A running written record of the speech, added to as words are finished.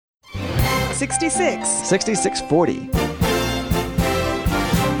66.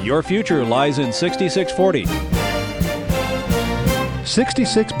 6640. Your future lies in 6640.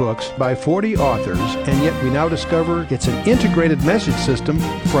 66 books by 40 authors, and yet we now discover it's an integrated message system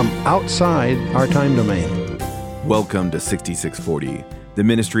from outside our time domain. Welcome to 6640, the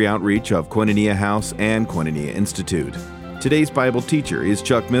ministry outreach of Koinonia House and Koinonia Institute. Today's Bible teacher is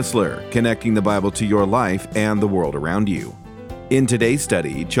Chuck Missler, connecting the Bible to your life and the world around you. In today's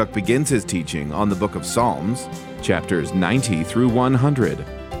study, Chuck begins his teaching on the book of Psalms, chapters 90 through 100.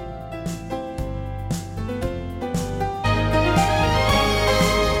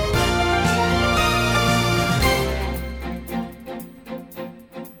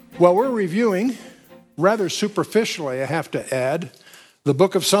 Well, we're reviewing, rather superficially, I have to add, the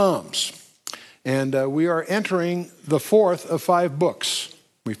book of Psalms. And we are entering the fourth of 5 books.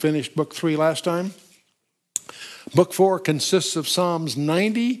 We finished book 3 last time. Book 4 consists of Psalms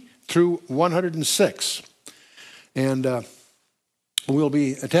 90 through 106. And we'll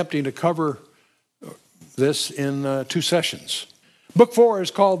be attempting to cover this in 2 sessions. Book 4 is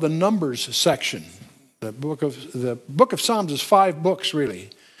called the Numbers section. The book of Psalms is 5 books,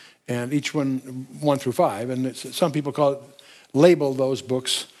 really. And each one 1 through 5, and some people label those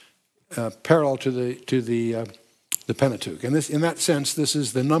books parallel to the Pentateuch. And in that sense, this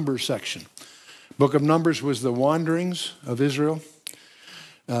is the Numbers section. Book of Numbers was the wanderings of Israel.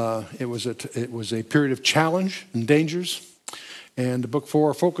 It was a period of challenge and dangers, and book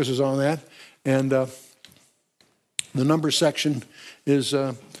 4 focuses on that. And the Numbers section is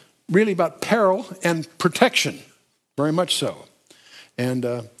really about peril and protection, very much so. And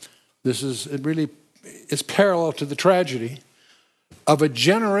it's parallel to the tragedy of a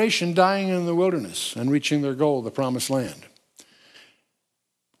generation dying in the wilderness and reaching their goal, the promised land.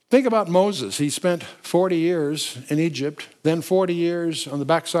 Think about Moses. He spent 40 years in Egypt, then 40 years on the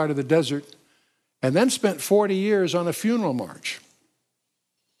backside of the desert, and then spent 40 years on a funeral march,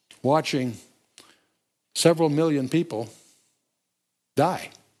 watching several million people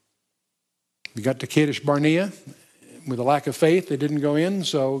die. We got to Kadesh Barnea. With a lack of faith, they didn't go in,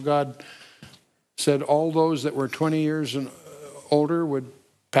 so God said all those that were 20 years and older would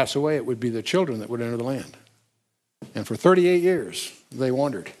pass away. It would be the children that would enter the land. And for 38 years, they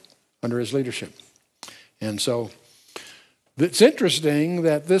wandered under his leadership. And so it's interesting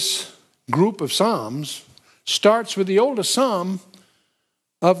that this group of Psalms starts with the oldest Psalm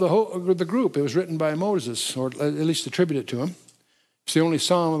of the group. It was written by Moses, or at least attributed to him. It's the only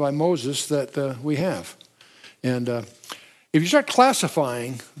Psalm by Moses that we have. And if you start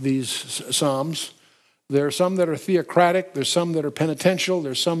classifying these Psalms, there are some that are theocratic, there's some that are penitential,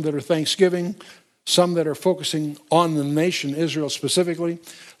 there's some that are thanksgiving, some that are focusing on the nation Israel specifically,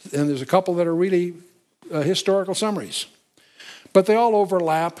 and there's a couple that are really historical summaries. But they all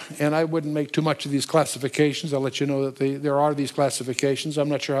overlap, and I wouldn't make too much of these classifications. I'll let you know that there are these classifications. I'm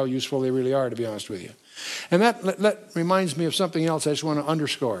not sure how useful they really are, to be honest with you. And that reminds me of something else I just want to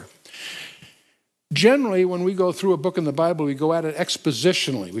underscore. Generally, when we go through a book in the Bible, we go at it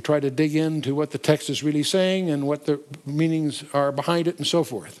expositionally. We try to dig into what the text is really saying and what the meanings are behind it and so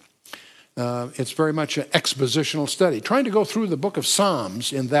forth. It's very much an expositional study. Trying to go through the book of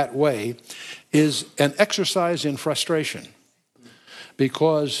Psalms in that way is an exercise in frustration,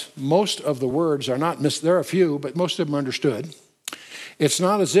 because most of the words are not there are a few, but most of them are understood. It's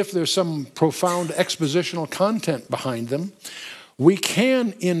not as if there's some profound expositional content behind them. We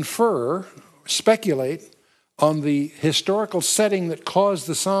can infer, speculate on the historical setting that caused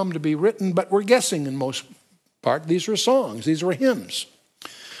the psalm to be written, but we're guessing in most part. These were songs. These were hymns.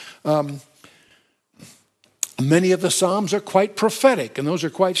 Many of the psalms are quite prophetic, and those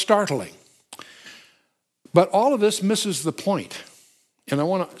are quite startling. But all of this misses the point. And I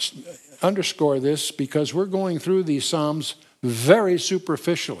want to underscore this because we're going through these psalms very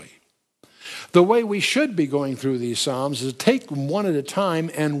superficially. The way we should be going through these Psalms is to take them one at a time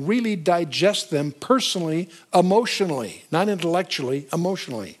and really digest them personally, emotionally, not intellectually,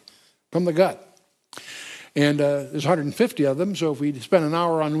 emotionally, from the gut. And there's 150 of them, so if we spend an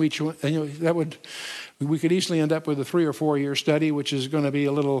hour on each one, we could easily end up with a 3 or 4 year study, which is going to be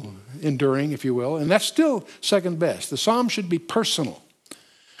a little enduring, if you will, and that's still second best. The Psalm should be personal.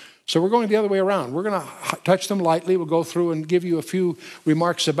 So we're going the other way around. We're going to touch them lightly. We'll go through and give you a few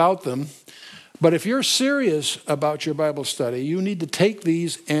remarks about them. But if you're serious about your Bible study, you need to take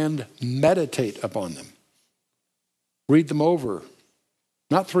these and meditate upon them. Read them over,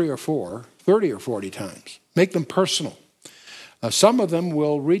 not 3 or 4, 30 or 40 times. Make them personal. Some of them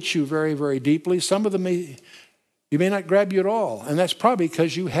will reach you very, very deeply. Some of them may not grab you at all. And that's probably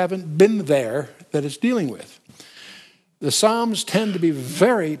because you haven't been there that it's dealing with. The Psalms tend to be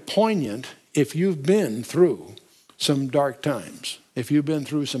very poignant if you've been through some dark times, if you've been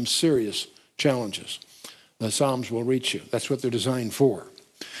through some serious challenges, the Psalms will reach you. That's what they're designed for.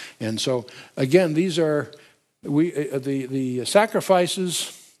 And so, again, these are the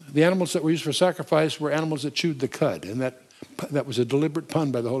sacrifices. The animals that were used for sacrifice were animals that chewed the cud, and that was a deliberate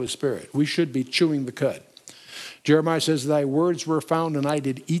pun by the Holy Spirit. We should be chewing the cud. Jeremiah says, "Thy words were found, and I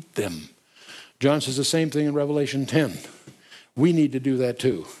did eat them." John says the same thing in Revelation 10. We need to do that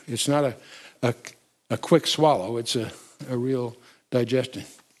too. It's not a quick swallow. It's a real digestion.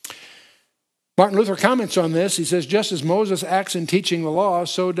 Martin Luther comments on this. He says, "Just as Moses acts in teaching the law,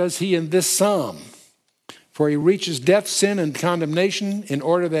 so does he in this psalm. For he reaches death, sin, and condemnation in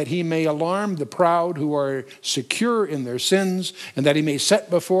order that he may alarm the proud who are secure in their sins, and that he may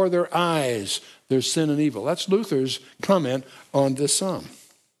set before their eyes their sin and evil." That's Luther's comment on this psalm.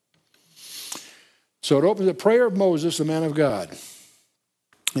 So it opens the prayer of Moses, the man of God.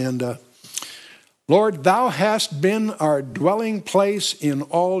 And Lord, thou hast been our dwelling place in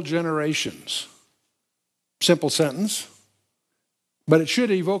all generations. Simple sentence, but it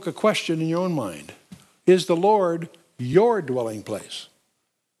should evoke a question in your own mind. Is the Lord your dwelling place?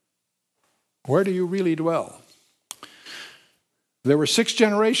 Where do you really dwell? There were 6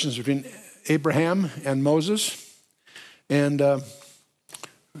 generations between Abraham and Moses. And,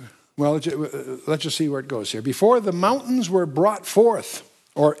 let's just see where it goes here. "Before the mountains were brought forth,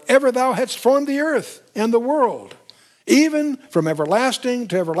 or ever thou hadst formed the earth and the world, even from everlasting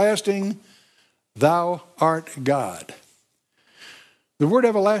to everlasting, thou art God." The word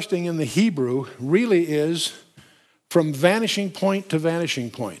everlasting in the Hebrew really is from vanishing point to vanishing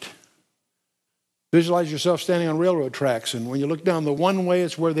point. Visualize yourself standing on railroad tracks, and when you look down the one way,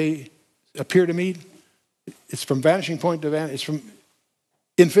 it's where they appear to meet. It's from vanishing point to vanishing. It's from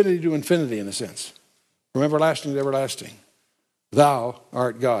infinity to infinity, in a sense. From everlasting to everlasting. Thou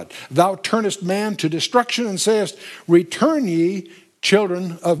art God. Thou turnest man to destruction and sayest, "Return ye,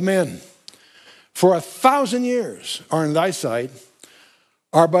 children of men. For 1,000 years are in thy sight,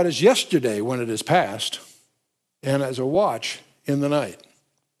 are but as yesterday when it is past, and as a watch in the night."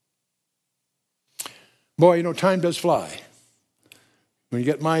 Boy, time does fly. When you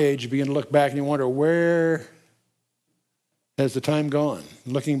get my age, you begin to look back and you wonder, where has the time gone?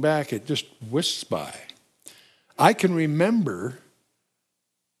 Looking back, it just whisks by. I can remember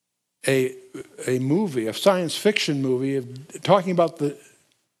a movie, a science fiction movie, talking about the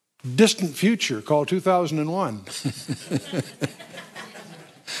distant future called 2001.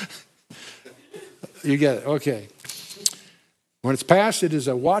 You get it, okay. When it's past, it is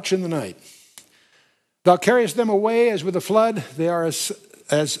a watch in the night. "Thou carriest them away as with a flood. They are as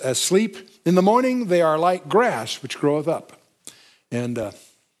asleep. In the morning they are like grass which groweth up." And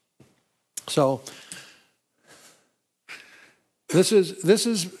so this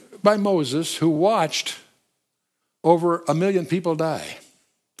is by Moses, who watched over 1 million people die.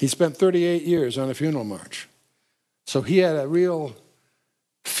 He spent 38 years on a funeral march. So he had a real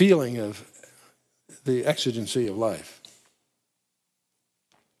feeling of the exigency of life.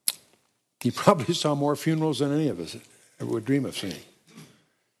 He probably saw more funerals than any of us would dream of seeing.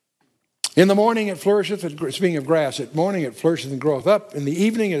 "In the morning it flourisheth," speaking of grass, "at morning it flourisheth and groweth up. In the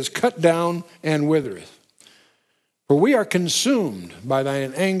evening it is cut down and withereth. For we are consumed by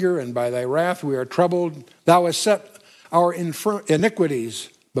thine anger, and by thy wrath we are troubled. Thou hast set our iniquities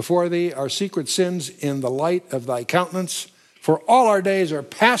before thee, our secret sins in the light of thy countenance. For all our days are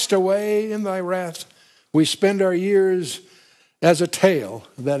passed away in thy wrath. We spend our years as a tale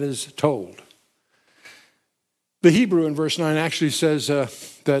that is told." The Hebrew in verse 9 actually says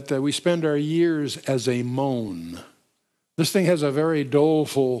that we spend our years as a moan. This thing has a very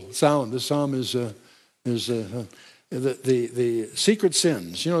doleful sound. This psalm is the secret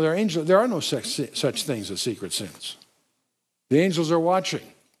sins. There are no such things as secret sins. The angels are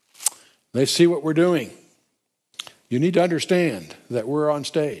watching. They see what we're doing. You need to understand that we're on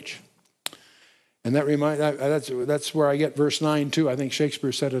stage. And that's where I get verse 9 too. I think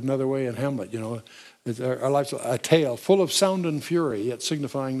Shakespeare said it another way in Hamlet. Our life's a tale full of sound and fury, yet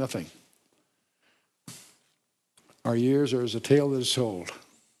signifying nothing. Our years are as a tale that is told.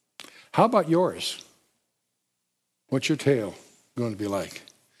 How about yours? What's your tale going to be like?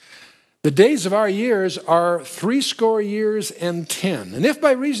 "The days of our years are 80 years and 10. And if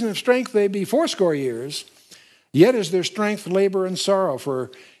by reason of strength they be 80 years, yet is their strength labor and sorrow,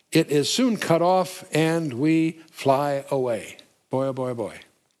 for it is soon cut off, and we fly away." Boy, oh boy, oh boy.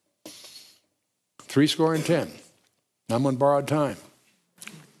 80 and 10. I'm on borrowed time.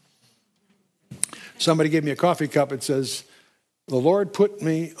 Somebody gave me a coffee cup. It says, the Lord put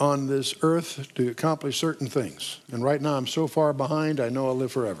me on this earth to accomplish certain things. And right now I'm so far behind, I know I'll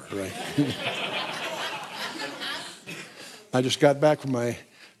live forever, right? I just got back from my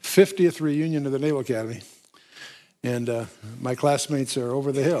 50th reunion of the Naval Academy. And my classmates are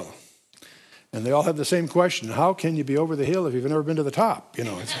over the hill. And they all have the same question. How can you be over the hill if you've never been to the top? You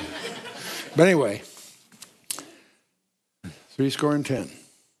know. But anyway, 70.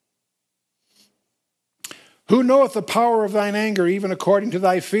 Who knoweth the power of thine anger, even according to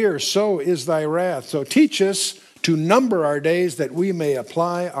thy fear, so is thy wrath. So teach us to number our days that we may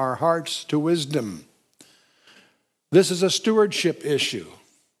apply our hearts to wisdom. This is a stewardship issue.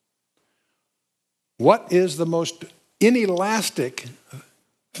 What is the most inelastic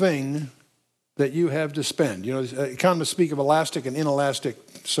thing that you have to spend? You know, economists speak of elastic and inelastic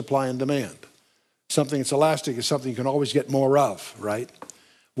supply and demand. Something that's elastic is something you can always get more of, right?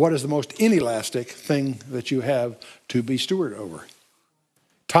 What is the most inelastic thing that you have to be steward over?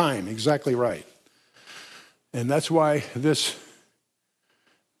 Time, exactly right. And that's why this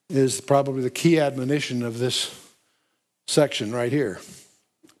is probably the key admonition of this section right here.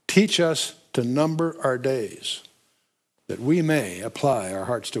 Teach us to number our days, that we may apply our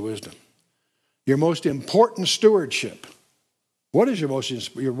hearts to wisdom. Your most important stewardship. What is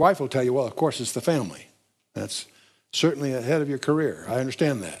your wife will tell you, well, of course, it's the family. That's certainly ahead of your career. I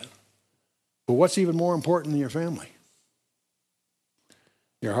understand that. But what's even more important than your family?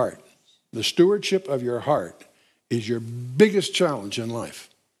 Your heart. The stewardship of your heart is your biggest challenge in life.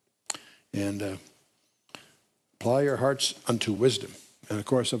 And apply your hearts unto wisdom. And of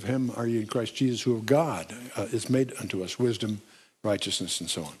course, of him are you in Christ Jesus, who of God is made unto us wisdom, righteousness, and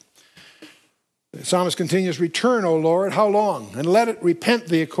so on. The psalmist continues, return, O Lord, how long? And let it repent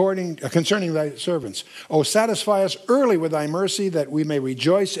thee concerning thy servants. O satisfy us early with thy mercy, that we may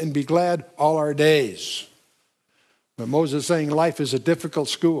rejoice and be glad all our days. But Moses is saying life is a difficult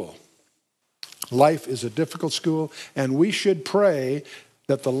school. Life is a difficult school, and we should pray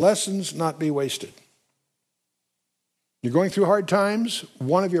that the lessons not be wasted. You're going through hard times,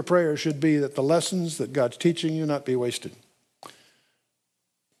 one of your prayers should be that the lessons that God's teaching you not be wasted.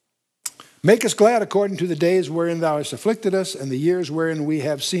 Make us glad according to the days wherein thou hast afflicted us, and the years wherein we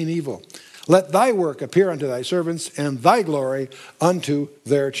have seen evil. Let thy work appear unto thy servants, and thy glory unto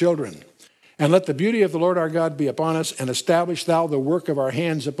their children. And let the beauty of the Lord our God be upon us, and establish thou the work of our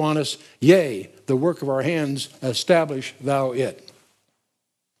hands upon us. Yea, the work of our hands, establish thou it.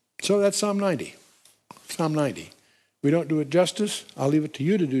 So that's Psalm 90. Psalm 90. We don't do it justice. I'll leave it to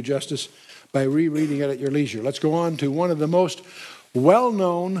you to do justice by rereading it at your leisure. Let's go on to one of the most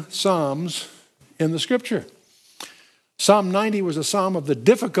well-known psalms in the scripture. Psalm 90 was a psalm of the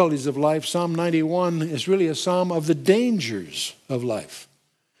difficulties of life. Psalm 91 is really a psalm of the dangers of life.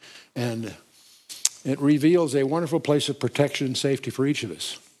 And it reveals a wonderful place of protection and safety for each of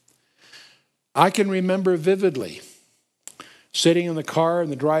us. I can remember vividly sitting in the car in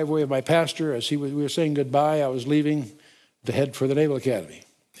the driveway of my pastor as we were saying goodbye. I was leaving to head for the Naval Academy.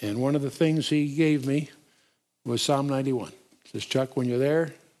 And one of the things he gave me was Psalm 91. He says, Chuck, when you're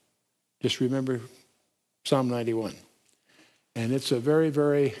there, just remember Psalm 91. And it's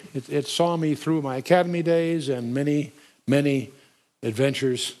a it saw me through my academy days and many, many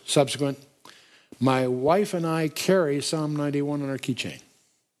adventures subsequent. My wife and I carry Psalm 91 on our keychain.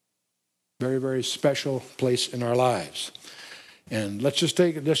 Very, very special place in our lives. And let's just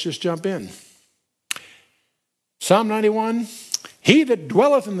jump in. Psalm 91, he that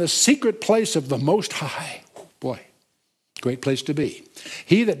dwelleth in the secret place of the Most High. Boy, great place to be.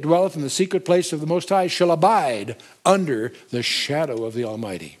 He that dwelleth in the secret place of the Most High shall abide under the shadow of the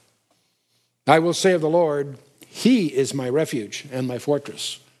Almighty. I will say of the Lord, he is my refuge and my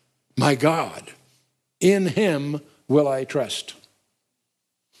fortress, my God. In him will I trust.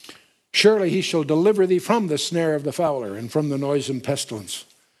 Surely he shall deliver thee from the snare of the fowler and from the noisome pestilence.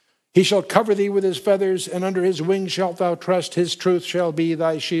 He shall cover thee with his feathers, and under his wings shalt thou trust. His truth shall be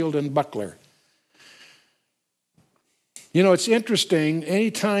thy shield and buckler. You know, it's interesting,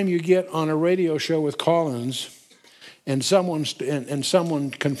 anytime you get on a radio show with Collins and someone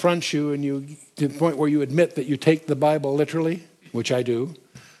confronts you and you to the point where you admit that you take the Bible literally, which I do,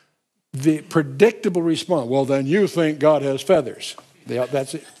 the predictable response, well, then you think God has feathers.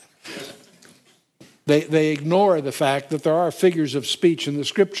 That's it. They ignore the fact that there are figures of speech in the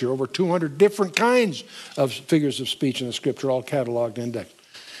Scripture, over 200 different kinds of figures of speech in the Scripture, all cataloged and indexed.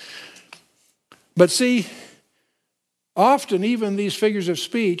 But see, often even these figures of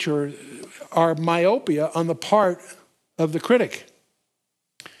speech are myopia on the part of the critic.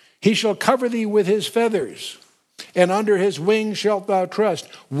 He shall cover thee with his feathers, and under his wings shalt thou trust.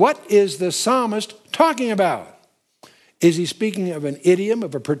 What is the psalmist talking about? Is he speaking of an idiom,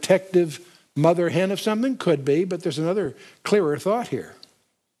 of a protective mother hen of something? Could be, but there's another clearer thought here.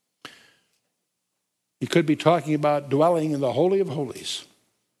 He could be talking about dwelling in the Holy of Holies,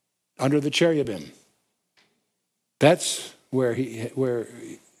 under the cherubim. That's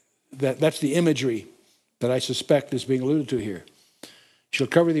that's the imagery that I suspect is being alluded to here. Shall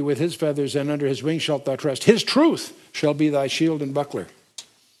cover thee with his feathers, and under his wings shalt thou trust. His truth shall be thy shield and buckler.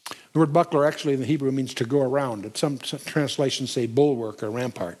 The word buckler actually in the Hebrew means to go around. Some translations say bulwark or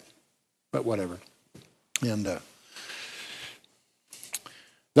rampart, but whatever. And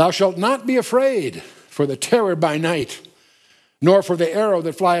thou shalt not be afraid for the terror by night, nor for the arrow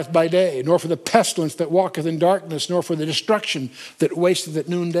that flieth by day, nor for the pestilence that walketh in darkness, nor for the destruction that wasteth at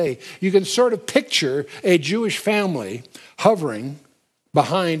noonday. You can sort of picture a Jewish family hovering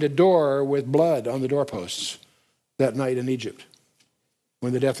behind a door with blood on the doorposts that night in Egypt,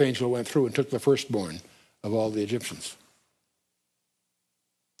 when the death angel went through and took the firstborn of all the Egyptians.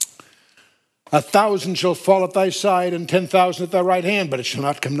 1,000 shall fall at thy side, and 10,000 at thy right hand, but it shall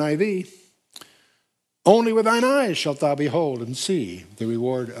not come nigh thee. Only with thine eyes shalt thou behold and see the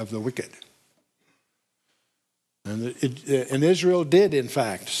reward of the wicked. And Israel did, in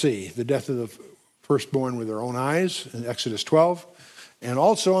fact, see the death of the firstborn with their own eyes in Exodus 12, and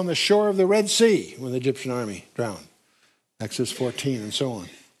also on the shore of the Red Sea when the Egyptian army drowned, Exodus 14, and so on.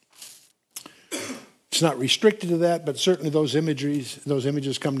 It's not restricted to that, but certainly those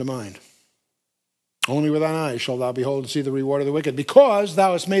images come to mind. Only with thine eyes shalt thou behold and see the reward of the wicked, because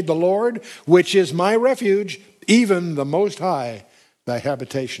thou hast made the Lord, which is my refuge, even the Most High, thy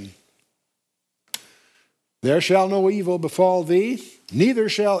habitation. There shall no evil befall thee, neither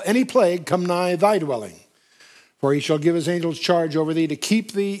shall any plague come nigh thy dwelling. For he shall give his angels charge over thee to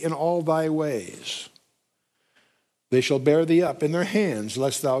keep thee in all thy ways. They shall bear thee up in their hands,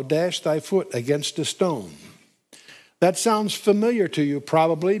 lest thou dash thy foot against a stone. That sounds familiar to you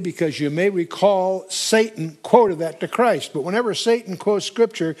probably because you may recall Satan quoted that to Christ. But whenever Satan quotes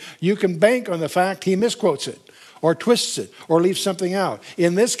Scripture, you can bank on the fact he misquotes it or twists it or leaves something out.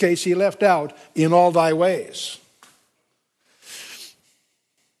 In this case, he left out, in all thy ways.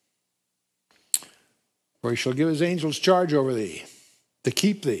 For he shall give his angels charge over thee, to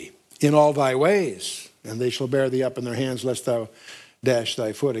keep thee in all thy ways. And they shall bear thee up in their hands, lest thou dash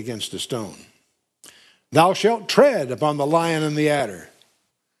thy foot against a stone. Thou shalt tread upon the lion and the adder.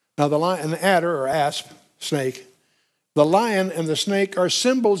 Now the lion and the adder, or asp, snake, the lion and the snake are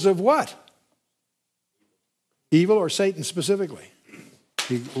symbols of what? Evil, or Satan specifically.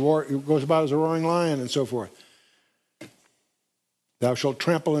 He goes about as a roaring lion and so forth. Thou shalt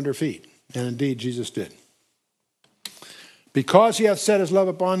trample under feet. And indeed, Jesus did. Because he hath set his love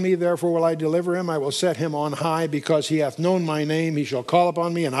upon me, therefore will I deliver him. I will set him on high, because he hath known my name. He shall call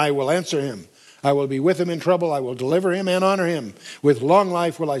upon me, and I will answer him. I will be with him in trouble. I will deliver him and honor him. With long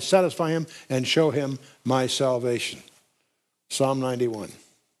life will I satisfy him and show him my salvation. Psalm 91.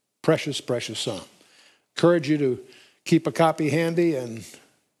 Precious, precious psalm. Encourage you to keep a copy handy and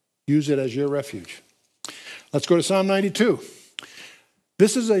use it as your refuge. Let's go to Psalm 92.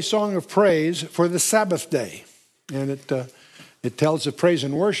 This is a song of praise for the Sabbath day. And it tells of praise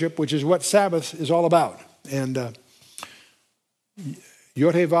and worship, which is what Sabbath is all about. And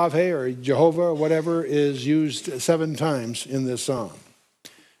Yod-Heh-Vav-Heh, or Jehovah, or whatever, is used 7 times in this song.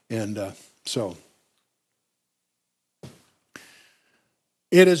 And so,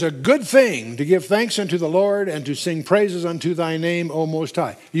 it is a good thing to give thanks unto the Lord and to sing praises unto thy name, O Most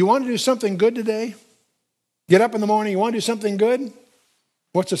High. You want to do something good today? Get up in the morning, you want to do something good?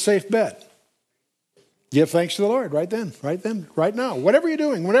 What's a safe bet? Give thanks to the Lord right then, right now. Whatever you're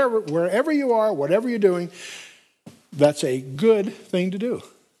doing, wherever you are, whatever you're doing, that's a good thing to do.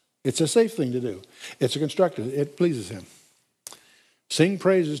 It's a safe thing to do. It's a constructive. It pleases him. Sing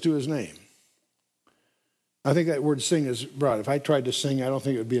praises to his name. I think that word sing is broad. If I tried to sing, I don't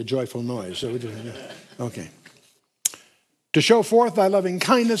think it would be a joyful noise. So okay. To show forth thy loving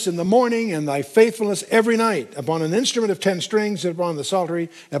kindness in the morning and thy faithfulness every night upon an instrument of 10 strings and upon the psaltery,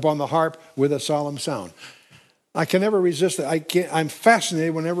 upon the harp with a solemn sound. I can never resist that. I'm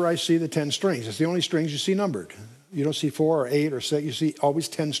fascinated whenever I see the 10 strings. It's the only strings you see numbered. You don't see 4 or 8 or 6. You see always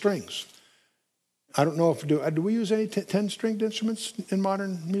 10 strings. I don't know if do we use any 10-stringed instruments in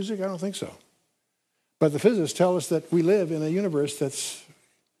modern music? I don't think so. But the physicists tell us that we live in a universe that's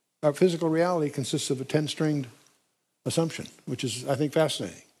our physical reality consists of a 10-stringed assumption, which is, I think,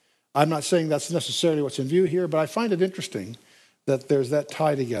 fascinating. I'm not saying that's necessarily what's in view here, but I find it interesting that there's that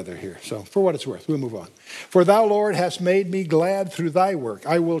tie together here. So for what it's worth, we'll move on. For thou, Lord, hast made me glad through thy work.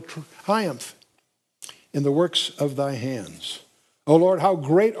 I will triumph in the works of thy hands. O Lord, how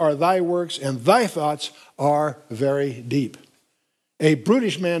great are thy works, and thy thoughts are very deep. A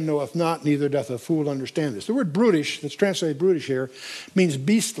brutish man knoweth not, neither doth a fool understand this. The word brutish, that's translated brutish here, means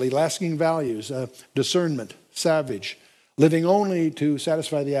beastly, lacking values, discernment, savage, living only to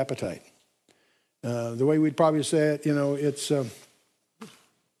satisfy the appetite. The way we'd probably say it, it's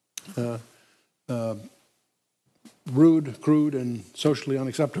rude, crude, and socially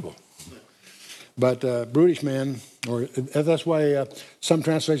unacceptable. But brutish man, or that's why some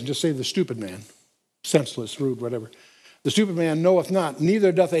translations just say the stupid man, senseless, rude, whatever. The stupid man knoweth not,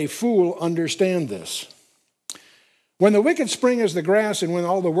 neither doth a fool understand this. When the wicked spring as the grass, and when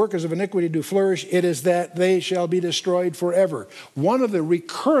all the workers of iniquity do flourish, it is that they shall be destroyed forever. One of the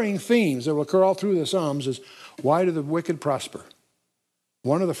recurring themes that will occur all through the Psalms is, why do the wicked prosper?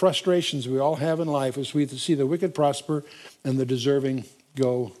 One of the frustrations we all have in life is we see the wicked prosper and the deserving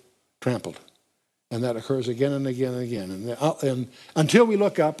go trampled. And that occurs again and again and again. And until we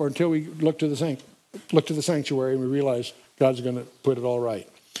look up, or until we look to the sanctuary and we realize God's going to put it all right.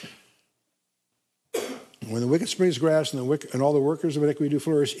 When the wicked springs grass and all the workers of iniquity do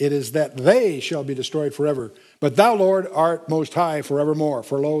flourish, it is that they shall be destroyed forever. But thou, Lord, art most high forevermore.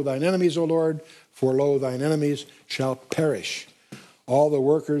 For lo, thine enemies, O Lord, for lo, thine enemies shall perish. All the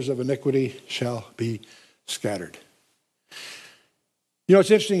workers of iniquity shall be scattered. It's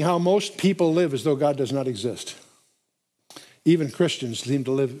interesting how most people live as though God does not exist. Even Christians seem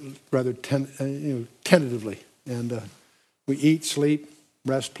to live rather tentatively. And we eat, sleep,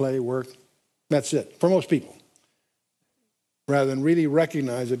 rest, play, work. That's it, for most people. Rather than really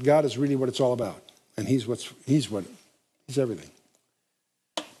recognize that God is really what it's all about. And He's everything.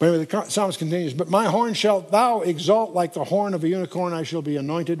 But anyway, the psalmist continues, but my horn shalt thou exalt like the horn of a unicorn. I shall be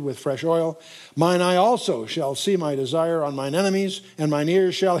anointed with fresh oil. Mine eye also shall see my desire on mine enemies, and mine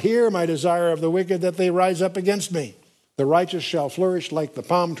ears shall hear my desire of the wicked, that they rise up against me. The righteous shall flourish like the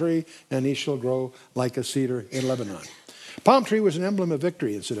palm tree, and he shall grow like a cedar in Lebanon. Palm tree was an emblem of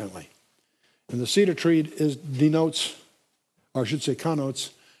victory, incidentally. And the cedar tree connotes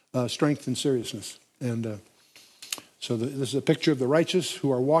strength and seriousness. And so this is a picture of the righteous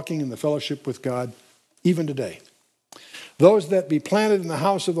who are walking in the fellowship with God even today. Those that be planted in the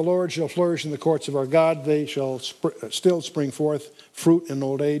house of the Lord shall flourish in the courts of our God. They shall still spring forth fruit in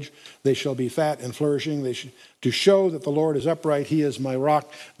old age. They shall be fat and flourishing. To show that the Lord is upright, He is my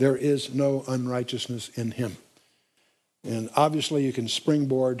rock. There is no unrighteousness in Him. And obviously you can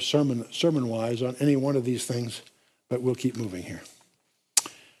springboard sermon-wise on any one of these things, but we'll keep moving here.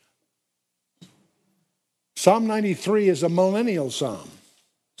 Psalm 93 is a millennial psalm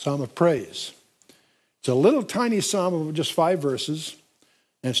of praise. It's a little tiny psalm of just 5 verses,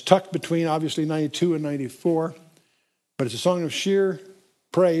 and it's tucked between, obviously, 92 and 94, but it's a song of sheer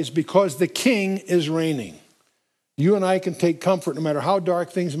praise because the King is reigning. You and I can take comfort, no matter how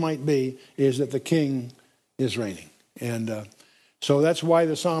dark things might be, is that the King is reigning. And so that's why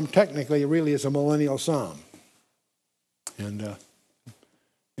the psalm technically really is a millennial psalm. And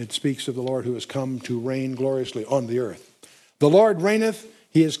it speaks of the Lord who has come to reign gloriously on the earth. The Lord reigneth,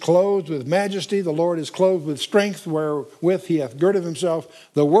 He is clothed with majesty. The Lord is clothed with strength, wherewith He hath girded Himself.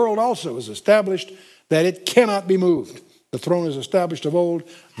 The world also is established, that it cannot be moved. The throne is established of old.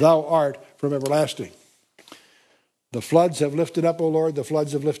 Thou art from everlasting. The floods have lifted up, O Lord. The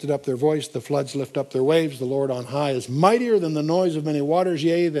floods have lifted up their voice. The floods lift up their waves. The Lord on high is mightier than the noise of many waters,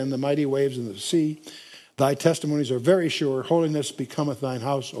 yea, than the mighty waves in the sea. Thy testimonies are very sure. Holiness becometh thine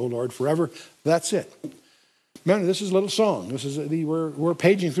house, O Lord, forever. That's it. Remember, this is a little song. We're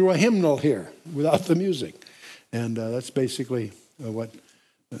paging through a hymnal here without the music. And that's basically the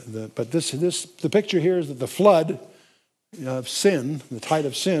picture here is that the flood of sin, the tide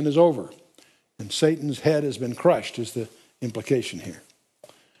of sin, is over. And Satan's head has been crushed, is the implication here.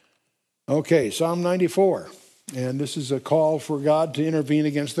 Okay, Psalm 94. And this is a call for God to intervene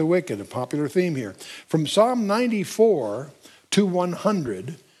against the wicked, a popular theme here. From Psalm 94 to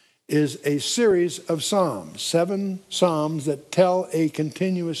 100 is a series of psalms, 7 psalms that tell a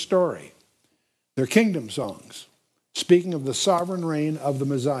continuous story. They're kingdom songs, speaking of the sovereign reign of the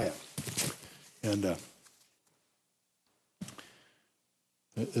Messiah. And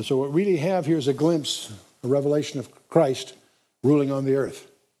so what we really have here is a glimpse, a revelation of Christ ruling on the earth.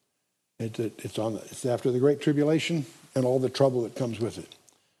 It's after the great tribulation and all the trouble that comes with it.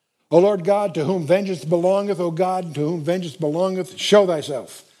 O Lord God, to whom vengeance belongeth, O God, to whom vengeance belongeth, show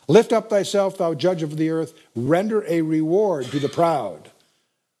thyself. Lift up thyself, thou judge of the earth. Render a reward to the proud.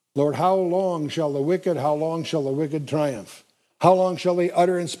 Lord, how long shall the wicked triumph? How long shall they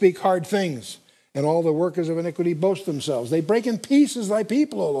utter and speak hard things? And all the workers of iniquity boast themselves. They break in pieces thy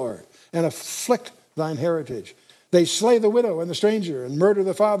people, O Lord, and afflict thine heritage. They slay the widow and the stranger and murder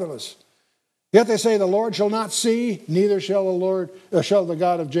the fatherless. Yet they say, the Lord shall not see, neither shall the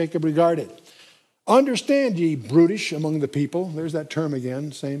God of Jacob regard it. Understand ye, brutish among the people. There's that term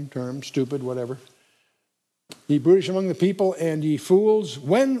again, same term, stupid, whatever. Ye brutish among the people, and ye fools,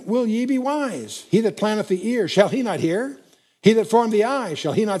 when will ye be wise? He that planteth the ear, shall he not hear? He that formed the eye,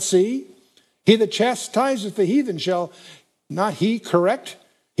 shall he not see? He that chastiseth the heathen, shall not he correct?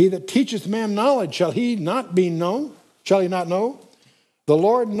 He that teacheth man knowledge, shall he not know? The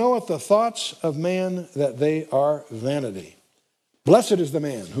Lord knoweth the thoughts of man, that they are vanity. Blessed is the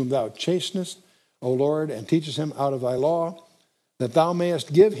man whom thou chastenest, O Lord, and teachest him out of thy law, that thou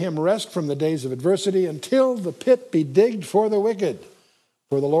mayest give him rest from the days of adversity, until the pit be digged for the wicked.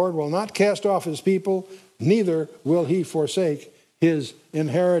 For the Lord will not cast off his people, neither will he forsake his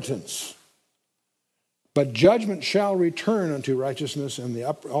inheritance. But judgment shall return unto righteousness, and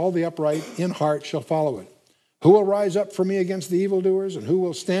all the upright in heart shall follow it. Who will rise up for me against the evildoers, and who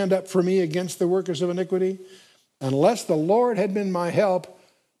will stand up for me against the workers of iniquity? Unless the Lord had been my help,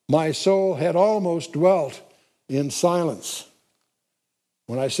 my soul had almost dwelt in silence.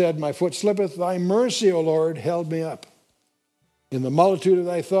 When I said, my foot slippeth, thy mercy, O Lord, held me up. In the multitude of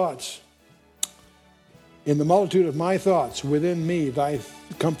thy thoughts, in the multitude of my thoughts, within me thy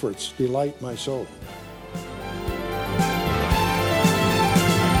comforts delight my soul.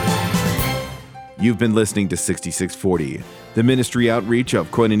 You've been listening to 6640, the ministry outreach of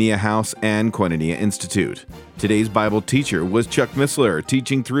Koinonia House and Koinonia Institute. Today's Bible teacher was Chuck Missler,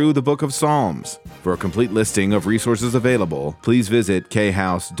 teaching through the book of Psalms. For a complete listing of resources available, please visit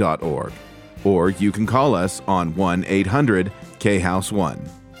khouse.org. Or you can call us on 1-800-KHOUSE-1.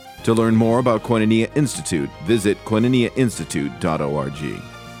 To learn more about Koinonia Institute, visit koinoniainstitute.org.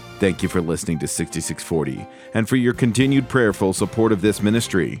 Thank you for listening to 6640 and for your continued prayerful support of this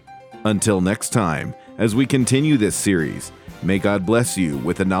ministry. Until next time, as we continue this series, may God bless you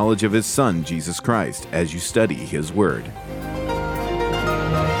with the knowledge of His Son, Jesus Christ, as you study His Word.